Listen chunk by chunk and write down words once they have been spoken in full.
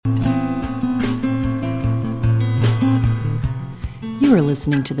You are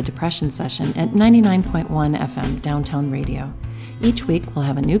listening to the Depression Session at 99.1 FM Downtown Radio. Each week, we'll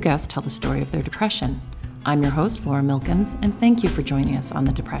have a new guest tell the story of their depression. I'm your host, Laura Milkins, and thank you for joining us on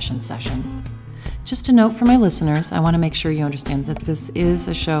the Depression Session. Just a note for my listeners, I want to make sure you understand that this is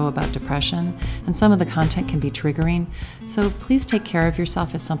a show about depression, and some of the content can be triggering, so please take care of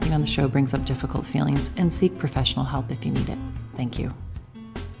yourself if something on the show brings up difficult feelings, and seek professional help if you need it. Thank you.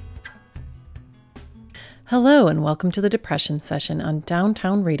 Hello, and welcome to the Depression Session on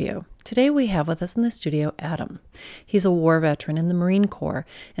Downtown Radio. Today we have with us in the studio Adam. He's a war veteran in the Marine Corps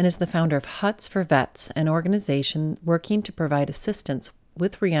and is the founder of Huts for Vets, an organization working to provide assistance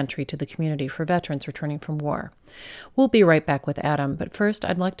with reentry to the community for veterans returning from war. We'll be right back with Adam, but first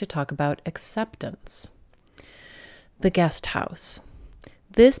I'd like to talk about acceptance. The guest house.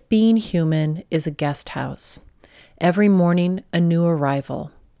 This being human is a guest house. Every morning, a new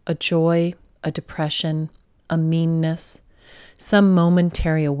arrival, a joy, a depression, a meanness. Some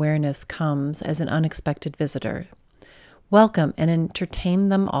momentary awareness comes as an unexpected visitor. Welcome and entertain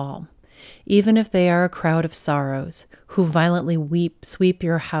them all, even if they are a crowd of sorrows who violently sweep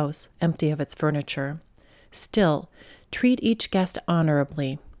your house empty of its furniture. Still, treat each guest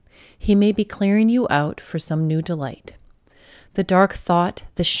honorably. He may be clearing you out for some new delight. The dark thought,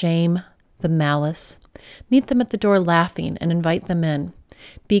 the shame, the malice. Meet them at the door laughing and invite them in.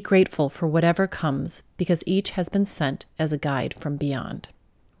 Be grateful for whatever comes, because each has been sent as a guide from beyond.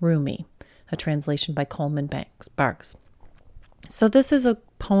 Rumi, a translation by Coleman Barks. So this is a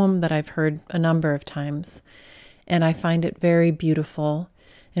poem that I've heard a number of times, and I find it very beautiful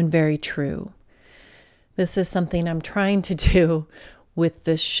and very true. This is something I'm trying to do with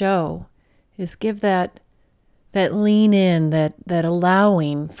this show, is give that lean in, that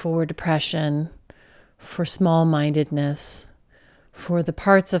allowing for depression, for small-mindedness, for the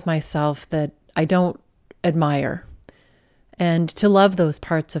parts of myself that I don't admire, and to love those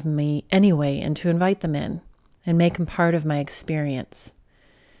parts of me anyway, and to invite them in and make them part of my experience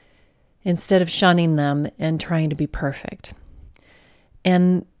instead of shunning them and trying to be perfect.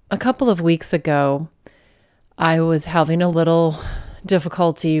 And a couple of weeks ago, I was having a little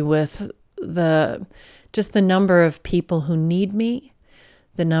difficulty with the number of people who need me,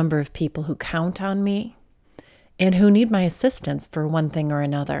 the number of people who count on me, and who need my assistance for one thing or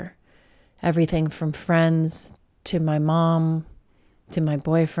another. Everything from friends to my mom, to my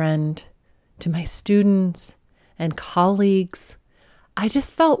boyfriend, to my students and colleagues. I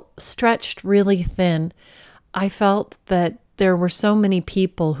just felt stretched really thin. I felt that there were so many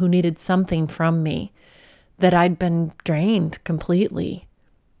people who needed something from me that I'd been drained completely.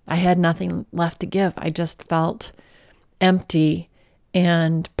 I had nothing left to give. I just felt empty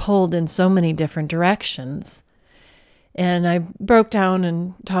and pulled in so many different directions. And I broke down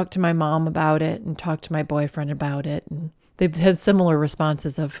and talked to my mom about it and talked to my boyfriend about it. And they've had similar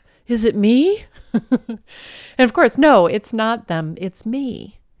responses of, is it me? And of course, no, it's not them. It's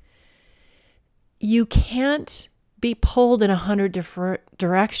me. You can't be pulled in 100 different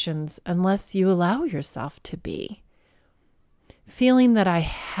directions unless you allow yourself to be. Feeling that I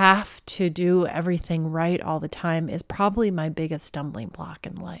have to do everything right all the time is probably my biggest stumbling block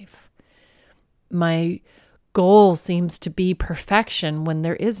in life. My goal seems to be perfection when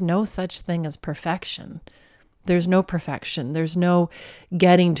there is no such thing as perfection. There's no perfection. There's no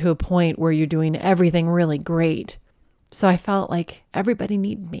getting to a point where you're doing everything really great. So I felt like everybody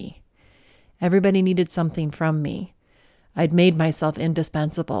needed me. Everybody needed something from me. I'd made myself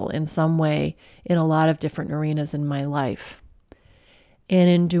indispensable in some way in a lot of different arenas in my life. And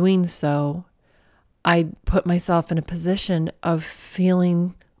in doing so, I put myself in a position of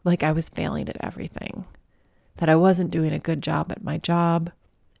feeling like I was failing at everything. That I wasn't doing a good job at my job,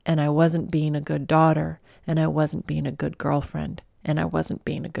 and I wasn't being a good daughter, and I wasn't being a good girlfriend, and I wasn't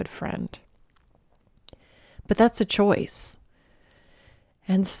being a good friend. But that's a choice.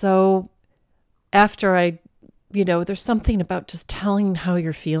 And so after there's something about just telling how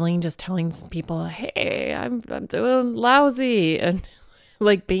you're feeling, just telling people, hey, I'm doing lousy, and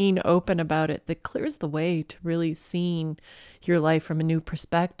like being open about it, that clears the way to really seeing your life from a new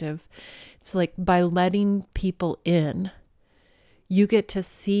perspective. It's like by letting people in, you get to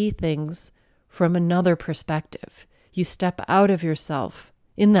see things from another perspective. You step out of yourself.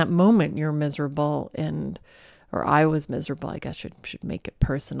 In that moment, you're miserable, or I was miserable. I guess I should make it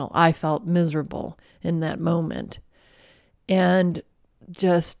personal. I felt miserable in that moment and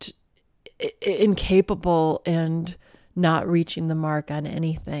just incapable and not reaching the mark on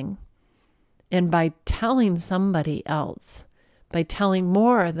anything. And by telling somebody else, by telling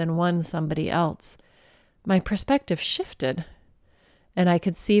more than one somebody else, my perspective shifted. And I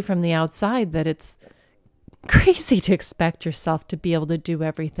could see from the outside that it's crazy to expect yourself to be able to do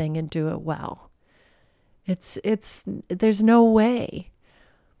everything and do it well. There's no way.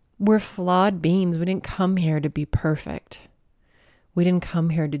 We're flawed beings. We didn't come here to be perfect. We didn't come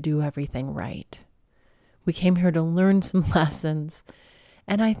here to do everything right. We came here to learn some lessons.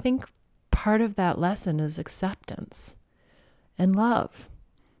 And I think part of that lesson is acceptance and love.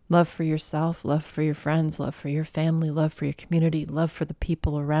 Love for yourself, love for your friends, love for your family, love for your community, love for the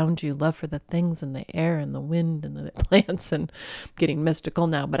people around you, love for the things in the air and the wind and the plants, and getting mystical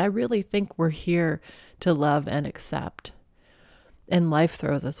now. But I really think we're here to love and accept. And life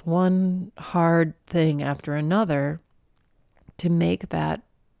throws us one hard thing after another to make that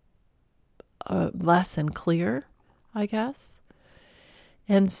lesson clear, I guess.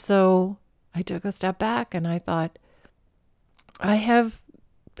 And so I took a step back and I thought, I have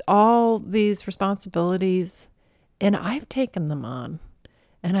all these responsibilities and I've taken them on,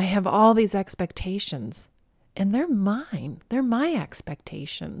 and I have all these expectations, and they're mine. They're my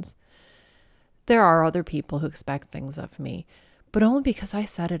expectations. There are other people who expect things of me, but only because I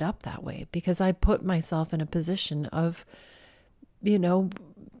set it up that way, because I put myself in a position of, being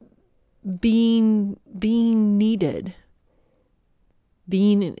needed.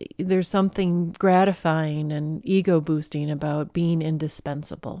 There's something gratifying and ego boosting about being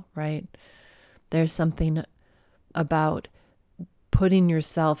indispensable, right? There's something about putting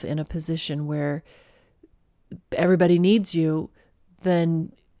yourself in a position where everybody needs you,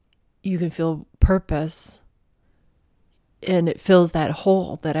 then you can feel purpose, and it fills that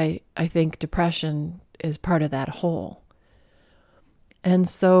hole that I think depression is part of that hole. And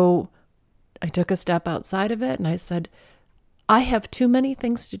so I took a step outside of it and I said, I have too many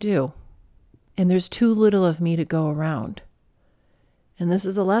things to do, and there's too little of me to go around. And this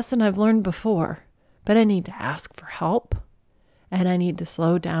is a lesson I've learned before, but I need to ask for help, and I need to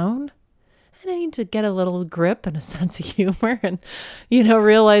slow down, and I need to get a little grip and a sense of humor and,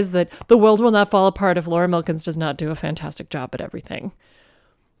 realize that the world will not fall apart if Laura Milkins does not do a fantastic job at everything,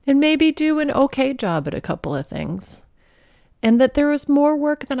 and maybe do an okay job at a couple of things, and that there is more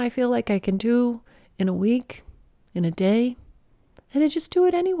work than I feel like I can do in a week, in a day. And I just do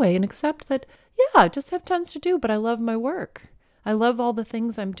it anyway and accept that, I just have tons to do, but I love my work. I love all the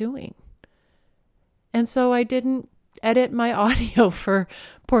things I'm doing. And so I didn't edit my audio for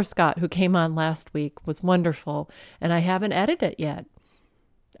poor Scott, who came on last week, was wonderful. And I haven't edited it yet.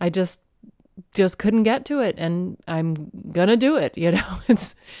 I just couldn't get to it, and I'm going to do it.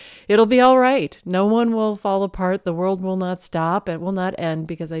 It'll be all right. No one will fall apart. The world will not stop. It will not end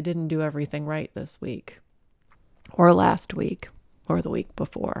because I didn't do everything right this week or last week or the week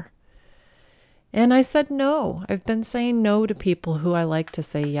before. And I said no. I've been saying no to people who I like to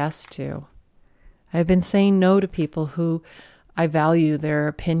say yes to. I've been saying no to people who I value their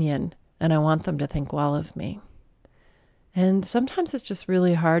opinion and I want them to think well of me. And sometimes it's just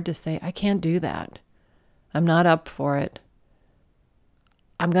really hard to say, I can't do that. I'm not up for it.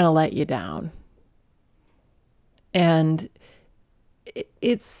 I'm going to let you down. And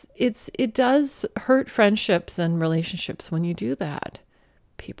it does hurt friendships and relationships when you do that.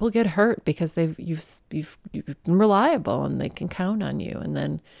 People get hurt because you've been reliable and they can count on you, and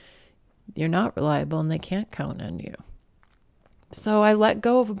then you're not reliable and they can't count on you. So I let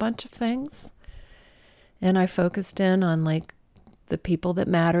go of a bunch of things, and I focused in on the people that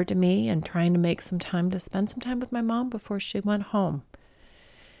matter to me, and trying to make some time to spend some time with my mom before she went home,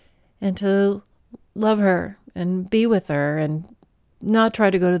 and to love her and be with her, and not try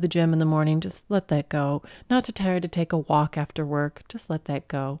to go to the gym in the morning, just let that go. Not to try to take a walk after work, just let that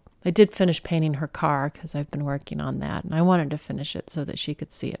go. I did finish painting her car because I've been working on that, and I wanted to finish it so that she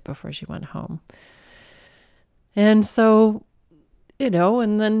could see it before she went home. And so,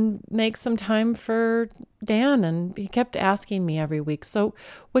 and then make some time for Dan, and he kept asking me every week, so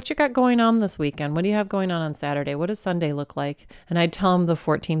what you got going on this weekend? What do you have going on Saturday? What does Sunday look like? And I'd tell him the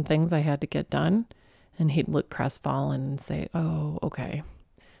 14 things I had to get done. And he'd look crestfallen and say, oh, okay.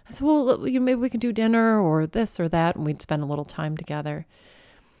 I said, well, maybe we can do dinner or this or that. And we'd spend a little time together.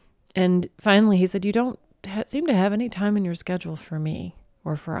 And finally he said, you don't seem to have any time in your schedule for me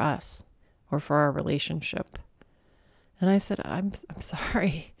or for us or for our relationship. And I said, I'm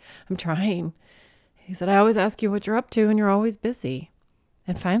sorry. I'm trying. He said, I always ask you what you're up to and you're always busy.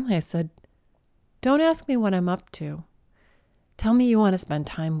 And finally I said, don't ask me what I'm up to. Tell me you want to spend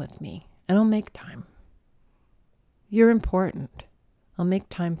time with me and I'll make time. You're important. I'll make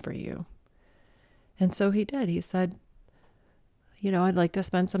time for you. And so he did. He said, I'd like to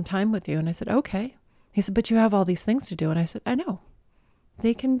spend some time with you. And I said, okay. He said, but you have all these things to do. And I said, I know.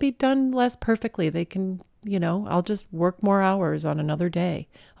 They can be done less perfectly. They can, I'll just work more hours on another day.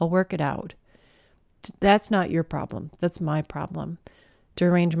 I'll work it out. That's not your problem. That's my problem. To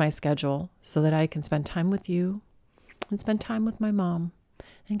arrange my schedule so that I can spend time with you and spend time with my mom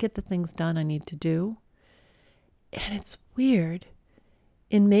and get the things done I need to do. And it's weird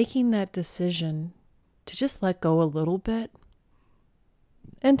in making that decision to just let go a little bit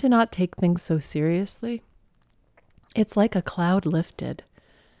and to not take things so seriously. It's like a cloud lifted.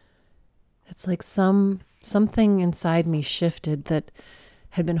 It's like something inside me shifted that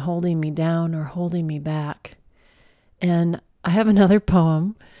had been holding me down or holding me back. And I have another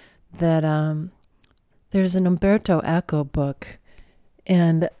poem that there's an Umberto Eco book,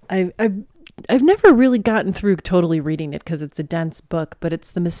 and I've never really gotten through totally reading it because it's a dense book, but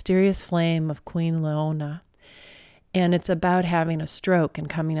it's The Mysterious Flame of Queen Leona. And it's about having a stroke and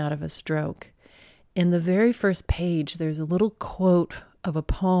coming out of a stroke. In the very first page, there's a little quote of a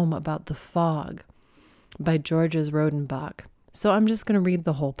poem about the fog by Georges Rodenbach. So I'm just going to read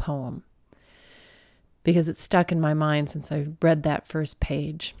the whole poem because it's stuck in my mind since I read that first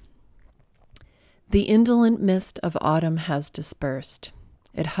page. The indolent mist of autumn has dispersed.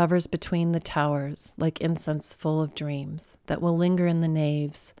 It hovers between the towers like incense full of dreams that will linger in the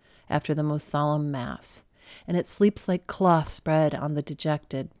naves after the most solemn mass, and it sleeps like cloth spread on the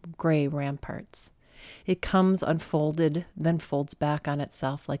dejected gray ramparts. It comes unfolded, then folds back on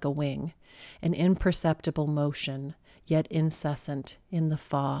itself like a wing, an imperceptible motion, yet incessant in the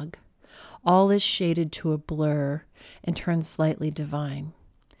fog. All is shaded to a blur and turns slightly divine.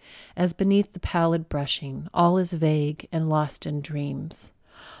 As beneath the pallid brushing, all is vague and lost in dreams.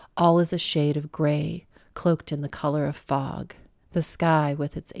 All is a shade of gray, cloaked in the color of fog, the sky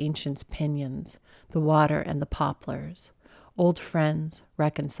with its ancient pinions, the water and the poplars, old friends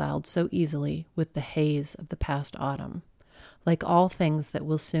reconciled so easily with the haze of the past autumn, like all things that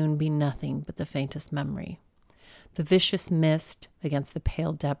will soon be nothing but the faintest memory. The vicious mist against the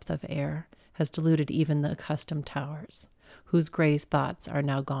pale depth of air has diluted even the accustomed towers, whose gray thoughts are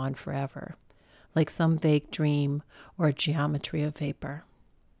now gone forever, like some vague dream or a geometry of vapor.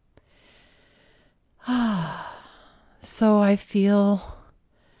 So I feel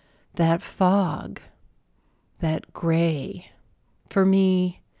that fog, that gray. For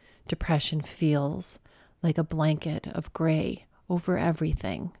me, depression feels like a blanket of gray over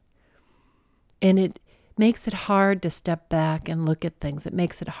everything. And it makes it hard to step back and look at things. It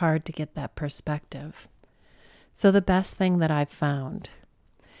makes it hard to get that perspective. So the best thing that I've found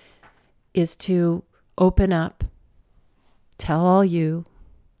is to open up, tell all you,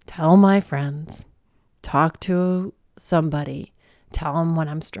 tell my friends, talk to somebody, tell them when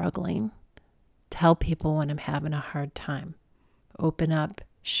I'm struggling, tell people when I'm having a hard time. Open up,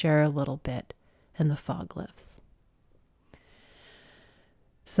 share a little bit, and the fog lifts.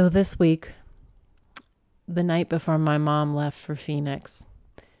 So this week, the night before my mom left for Phoenix,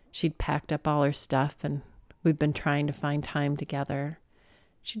 she'd packed up all her stuff and we'd been trying to find time together.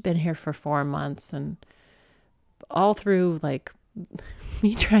 She'd been here for 4 months, and all through like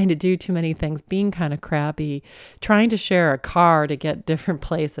me trying to do too many things, being kind of crabby, trying to share a car to get different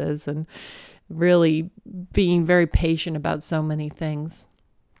places, and really being very patient about so many things.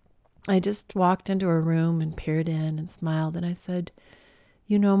 I just walked into her room and peered in and smiled, and I said,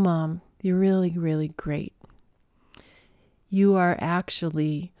 "You know, Mom, you're really, really great. You are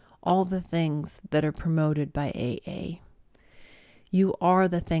actually all the things that are promoted by AA. You are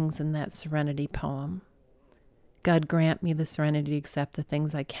the things in that serenity poem. God grant me the serenity to accept the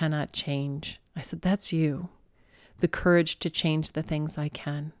things I cannot change." I said, "That's you. The courage to change the things I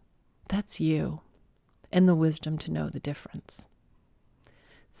can. That's you. And the wisdom to know the difference."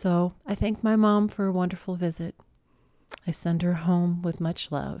 So I thank my mom for a wonderful visit. I send her home with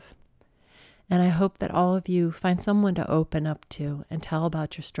much love. And I hope that all of you find someone to open up to and tell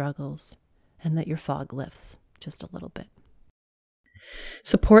about your struggles, and that your fog lifts just a little bit.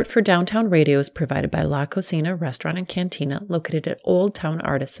 Support for Downtown Radio is provided by La Cocina Restaurant and Cantina, located at Old Town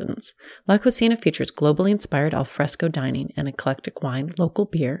Artisans. La Cocina features globally inspired alfresco dining and eclectic wine, local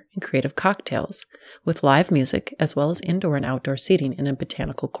beer, and creative cocktails, with live music as well as indoor and outdoor seating in a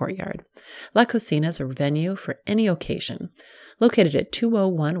botanical courtyard. La Cocina is a venue for any occasion. Located at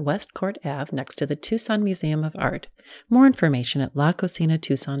 201 West Court Ave next to the Tucson Museum of Art. More information at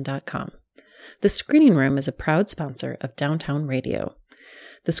lacocinatucson.com. The Screening Room is a proud sponsor of Downtown Radio.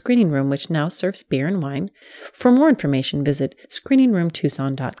 The Screening Room, which now serves beer and wine. For more information, visit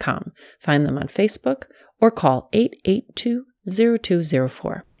screeningroomtucson.com. Find them on Facebook or call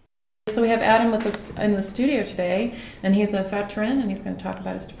 882-0204. So we have Adam with us in the studio today, and he's a veteran, and he's going to talk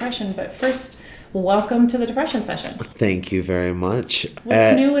about his depression. But first, welcome to the depression session. Thank you very much.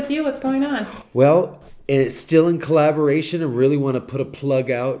 What's new with you? What's going on? Well, And it's still in collaboration, and really want to put a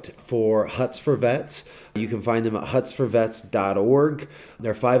plug out for Huts for Vets. You can find them at hutsforvets.org.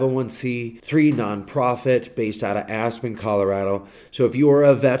 They're 501c3 nonprofit based out of Aspen, Colorado. So if you are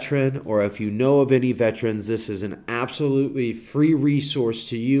a veteran or if you know of any veterans, this is an absolutely free resource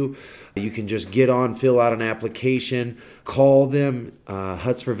to you. You can just get on, fill out an application, call them.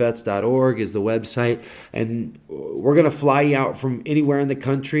 Hutsforvets.org is the website. And we're going to fly you out from anywhere in the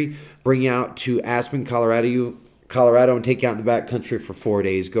country, bring you out to Aspen, Colorado, and take you out in the backcountry for 4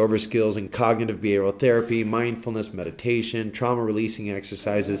 days. Go over skills in cognitive behavioral therapy, mindfulness, meditation, trauma releasing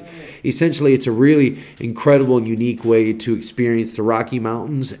exercises. Essentially, it's a really incredible and unique way to experience the Rocky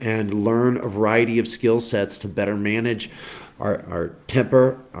Mountains and learn a variety of skill sets to better manage our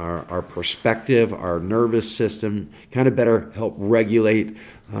temper, our perspective, our nervous system, kind of better help regulate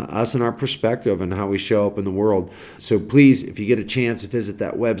us and our perspective and how we show up in the world. So please, if you get a chance to visit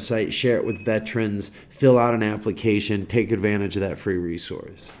that website, share it with veterans, fill out an application, take advantage of that free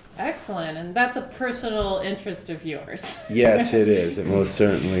resource. Excellent. And that's a personal interest of yours. Yes, it is. It most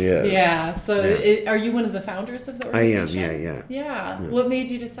certainly is. Yeah. So are you one of the founders of the organization? I am, yeah. What made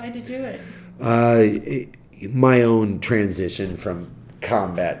you decide to do it? My own transition from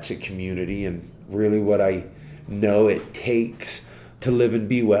combat to community, and really what I know it takes to live and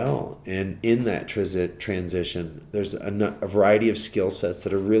be well. And in that transition, there's a variety of skill sets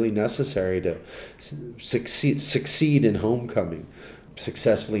that are really necessary to succeed in homecoming,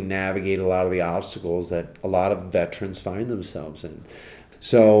 successfully navigate a lot of the obstacles that a lot of veterans find themselves in.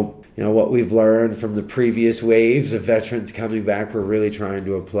 So, what we've learned from the previous waves of veterans coming back, we're really trying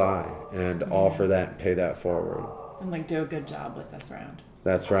to apply and offer that and pay that forward. And do a good job with this round.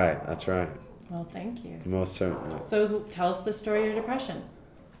 That's right. Well, thank you. Most certainly. So tell us the story of your depression.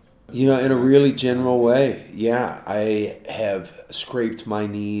 In a really general way, I have scraped my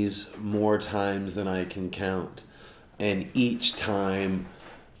knees more times than I can count. And each time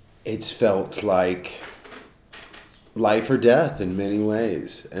it's felt like life or death in many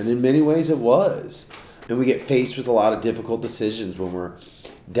ways. And in many ways it was. And we get faced with a lot of difficult decisions when we're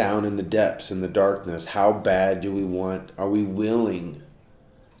down in the depths, in the darkness. How bad do we want? Are we willing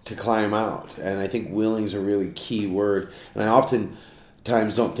to climb out? And I think willing is a really key word. And I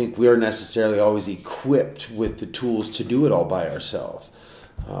oftentimes don't think we are necessarily always equipped with the tools to do it all by ourselves.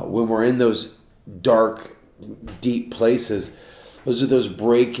 When we're in those dark, deep places, those are those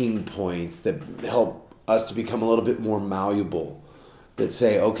breaking points that help us to become a little bit more malleable, that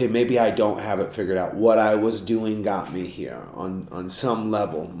say, okay, maybe I don't have it figured out. What I was doing got me here on some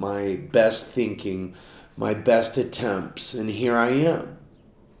level. My best thinking, my best attempts, and here I am.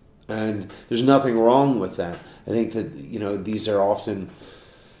 And there's nothing wrong with that. I think that, these are often,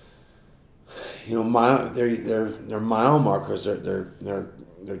 they're mile markers, they're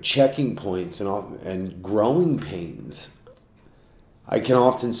checking points and growing pains. I can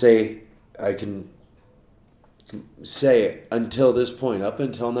often say, until this point, up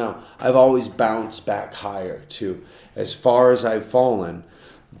until now, I've always bounced back higher too. As far as I've fallen,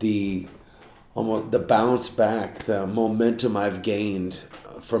 the bounce back, the momentum I've gained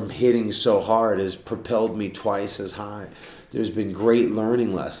from hitting so hard has propelled me twice as high. There's been great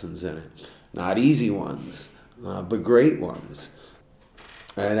learning lessons in it. Not easy ones, but great ones.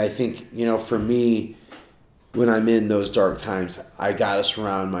 And I think, for me, when I'm in those dark times, I got to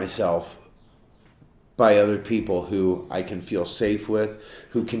surround myself by other people who I can feel safe with,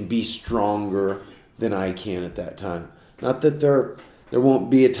 who can be stronger than I can at that time. Not that there won't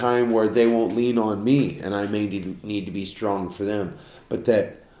be a time where they won't lean on me and I may need to be strong for them, but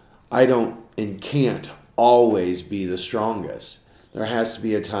that I don't and can't always be the strongest. There has to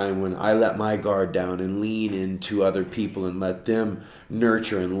be a time when I let my guard down and lean into other people and let them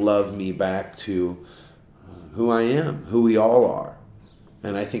nurture and love me back to who I am, who we all are.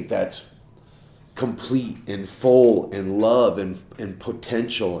 And I think that's complete and full and love and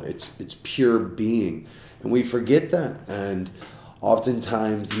potential. It's pure being. And we forget that. And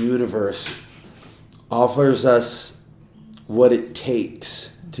oftentimes the universe offers us what it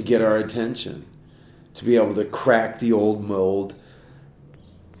takes to get our attention, to be able to crack the old mold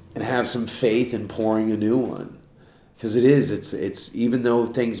and have some faith in pouring a new one. Because it's even though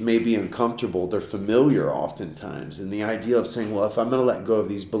things may be uncomfortable, they're familiar oftentimes. And the idea of saying, well, if I'm going to let go of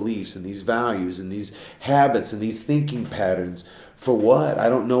these beliefs and these values and these habits and these thinking patterns, for what? I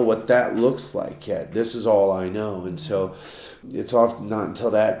don't know what that looks like yet. This is all I know. And so it's often not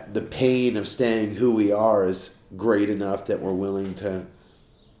until the pain of staying who we are is great enough that we're willing to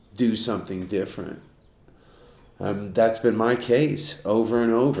do something different. That's been my case over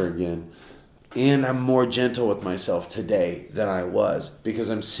and over again. And I'm more gentle with myself today than I was because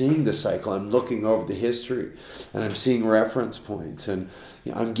I'm seeing the cycle. I'm looking over the history and I'm seeing reference points, and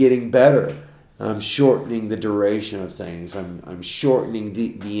I'm getting better. I'm shortening the duration of things. I'm shortening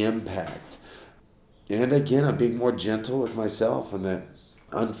the impact. And again, I'm being more gentle with myself, and that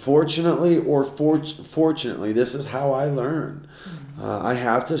unfortunately or fortunately, this is how I learn. I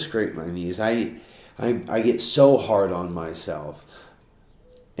have to scrape my knees. I get so hard on myself.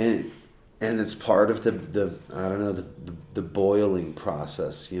 And it's part of the I don't know, the boiling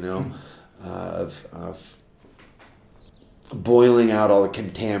process, of boiling out all the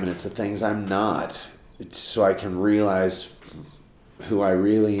contaminants, the things I'm not, so I can realize who I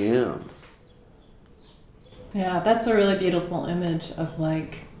really am. Yeah, that's a really beautiful image of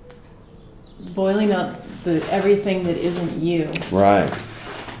like boiling out everything that isn't you. Right.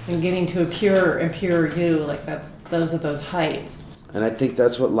 And getting to a pure and pure you, like those are those heights. And I think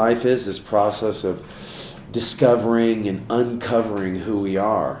that's what life is, this process of discovering and uncovering who we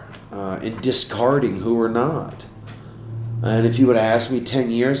are, and discarding who we're not. And if you would have asked me 10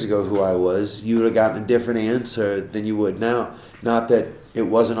 years ago who I was, you would have gotten a different answer than you would now. Not that it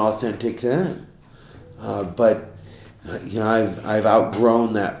wasn't authentic then, but I've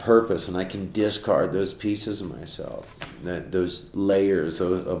outgrown that purpose, and I can discard those pieces of myself, those layers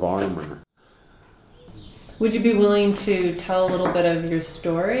of armor. Would you be willing to tell a little bit of your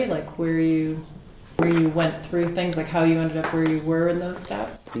story, like where you went through things, like how you ended up where you were in those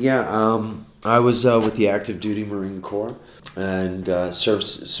steps? Yeah, I was with the active duty Marine Corps and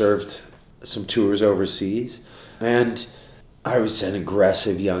served some tours overseas. And I was an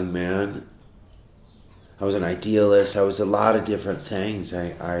aggressive young man. I was an idealist. I was a lot of different things.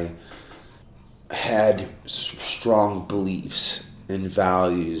 I had strong beliefs and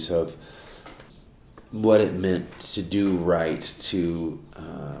values of what it meant to do right, to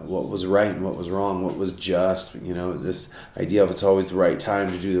what was right and what was wrong, what was just, this idea of it's always the right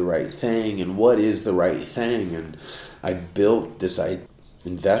time to do the right thing, and what is the right thing. And I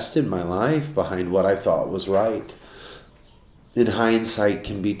invested my life behind what I thought was right. In hindsight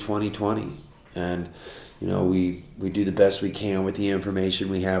can be 20/20, and we do the best we can with the information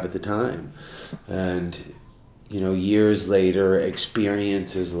we have at the time. And years later,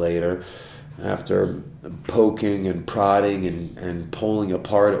 experiences later, after poking and prodding and pulling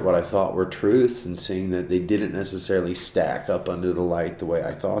apart at what I thought were truths and seeing that they didn't necessarily stack up under the light the way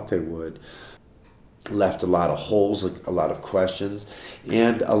I thought they would, left a lot of holes, a lot of questions,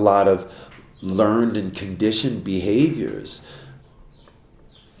 and a lot of learned and conditioned behaviors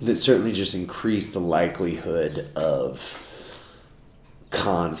that certainly just increased the likelihood of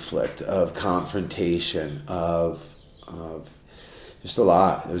conflict, of confrontation, of just a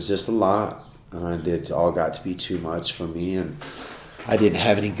lot. It was just a lot. And it all got to be too much for me. And I didn't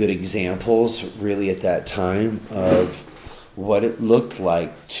have any good examples really at that time of what it looked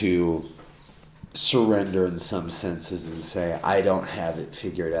like to surrender in some senses and say, I don't have it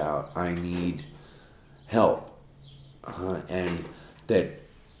figured out. I need help. And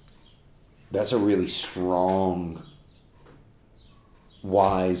that's a really strong,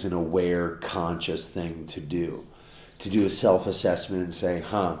 wise and aware, conscious thing to do. To do a self-assessment and say,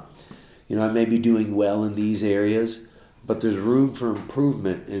 I may be doing well in these areas, but there's room for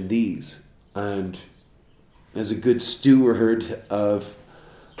improvement in these. And as a good steward of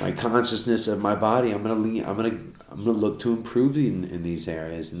my consciousness, of my body, I'm gonna look to improve in these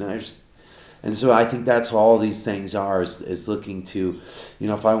areas. And so I think that's all these things are, is looking to,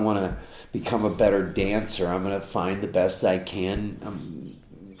 if I want to become a better dancer, I'm going to find the best I can,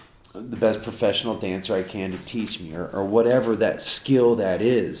 the best professional dancer I can to teach me, or whatever that skill that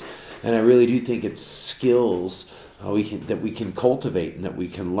is. And I really do think it's skills that we can cultivate and that we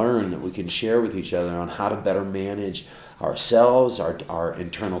can learn, that we can share with each other on how to better manage ourselves, our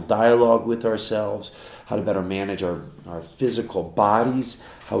internal dialogue with ourselves, how to better manage our physical bodies,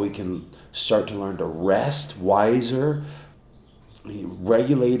 how we can start to learn to rest wiser,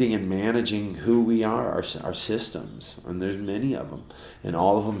 regulating and managing who we are, our systems. And there's many of them, and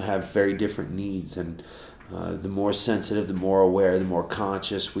all of them have very different needs. And the more sensitive, the more aware, the more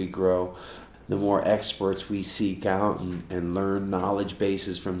conscious we grow, the more experts we seek out and learn knowledge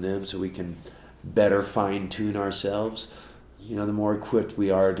bases from them so we can better fine-tune ourselves, the more equipped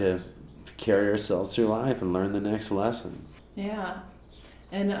we are to carry ourselves through life and learn the next lesson. Yeah.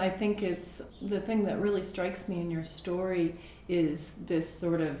 And I think it's the thing that really strikes me in your story is this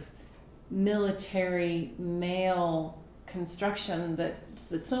sort of military male construction that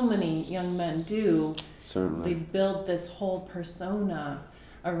so many young men do. Certainly. They build this whole persona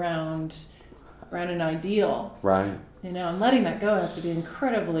around an ideal. Right. And letting that go has to be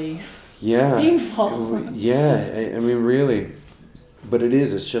incredibly painful. Yeah, I mean, really. But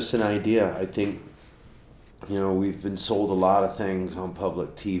it's just an idea. I think, we've been sold a lot of things on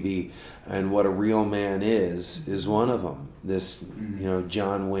public TV, and what a real man is one of them. This,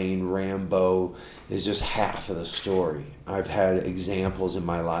 John Wayne Rambo is just half of the story. I've had examples in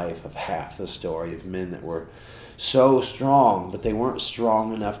my life of half the story of men that were so strong, but they weren't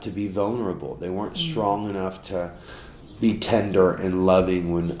strong enough to be vulnerable. They weren't strong enough to be tender and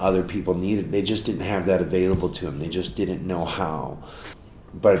loving when other people needed. They just didn't have that available to them. They just didn't know how.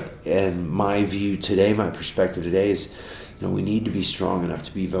 But in my view today, my perspective today is, we need to be strong enough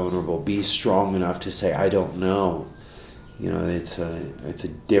to be vulnerable, be strong enough to say, I don't know. It's a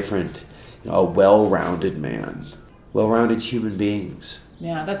different, a well-rounded man, well-rounded human beings.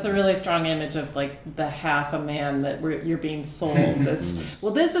 Yeah, that's a really strong image of like the half a man that you're being sold. This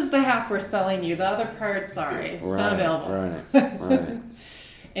is the half we're selling you. The other part, sorry, it's not available. Right.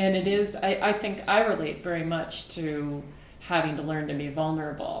 And it is, I think I relate very much to having to learn to be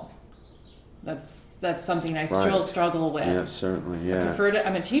vulnerable. That's something I still struggle with. Yeah, certainly, yeah.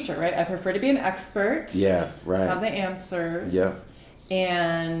 I'm a teacher, right? I prefer to be an expert. Yeah, right. Have the answers. Yeah.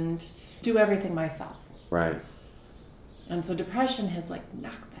 And do everything myself. Right. And so depression has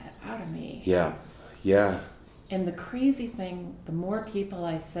knocked that out of me. Yeah. And the crazy thing, the more people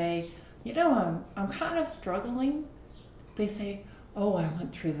I say, I'm kind of struggling, they say, oh, I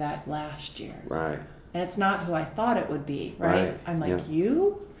went through that last year. Right. And it's not who I thought it would be, right? I'm like, yeah.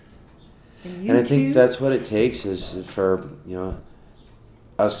 You? And I think that's what it takes is for,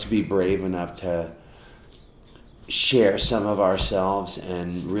 us to be brave enough to share some of ourselves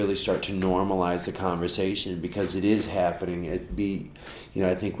and really start to normalize the conversation, because it is happening. I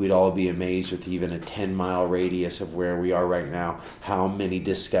think we'd all be amazed with even a 10-mile radius of where we are right now, how many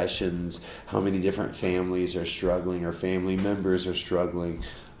discussions, how many different families are struggling or family members are struggling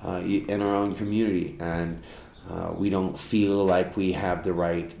in our own community. And we don't feel like we have the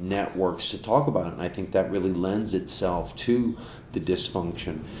right networks to talk about it. And I think that really lends itself to the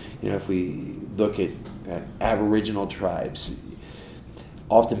dysfunction. If we look at Aboriginal tribes,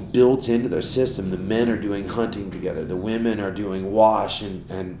 often built into their system, the men are doing hunting together, the women are doing wash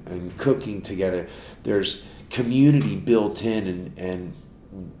and cooking together. There's community built in and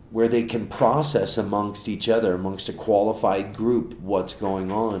where they can process amongst each other, amongst a qualified group, what's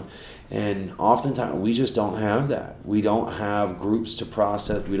going on. And oftentimes we just don't have that. We don't have groups to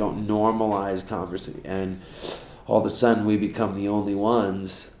process. We don't normalize conversation. And all of a sudden we become the only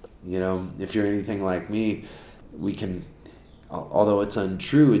ones. If you're anything like me, we can, although it's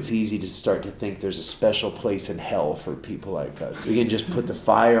untrue, it's easy to start to think there's a special place in hell for people like us. We can just put the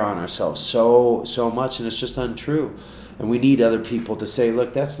fire on ourselves so much, and it's just untrue. And we need other people to say,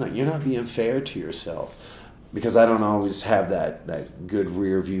 look, you're not being fair to yourself. Because I don't always have that good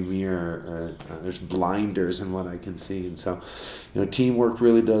rear view mirror. There's blinders in what I can see. And so, teamwork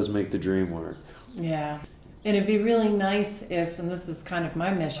really does make the dream work. Yeah. And it'd be really nice if, and this is kind of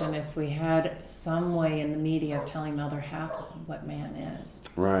my mission, if we had some way in the media of telling the other half of what man is.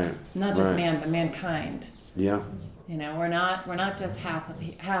 Right. Not just man, but mankind. Yeah. We're not just half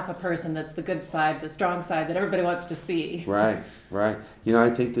a person that's the good side, the strong side that everybody wants to see. Right. I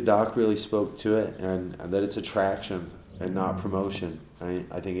think the doc really spoke to it, and that it's attraction and not promotion.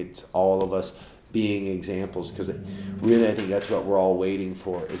 I think it's all of us being examples, because really I think that's what we're all waiting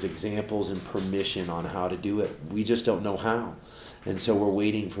for, is examples and permission on how to do it. We just don't know how. And so we're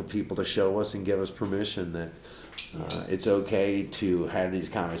waiting for people to show us and give us permission that it's okay to have these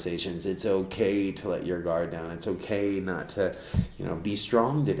conversations. It's okay to let your guard down. It's okay not to, be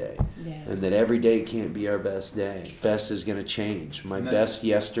strong today. Yeah. And that every day can't be our best day. Best is going to change. My best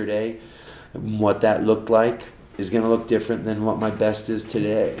yesterday, what that looked like, is going to look different than what my best is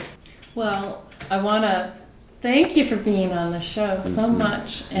today. Well, I want to thank you for being on the show so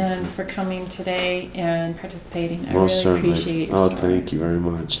much, and for coming today and participating. I really appreciate your story. Thank you very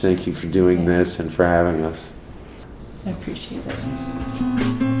much. Thank you for doing this and for having us. I appreciate it.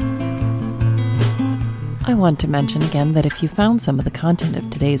 I want to mention again that if you found some of the content of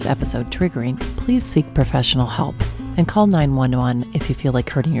today's episode triggering, please seek professional help and call 911 if you feel like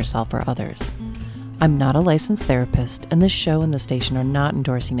hurting yourself or others. I'm not a licensed therapist, and this show and the station are not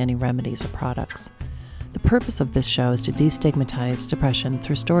endorsing any remedies or products. The purpose of this show is to destigmatize depression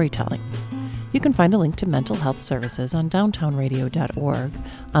through storytelling. You can find a link to mental health services on downtownradio.org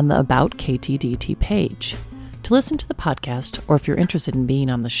on the About KTDT page. To listen to the podcast, or if you're interested in being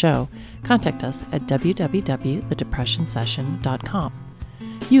on the show, contact us at www.thedepressionsession.com.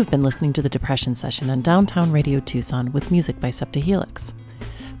 You've been listening to The Depression Session on Downtown Radio Tucson with music by Septa Helix.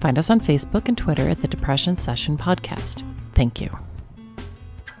 Find us on Facebook and Twitter at The Depression Session Podcast. Thank you.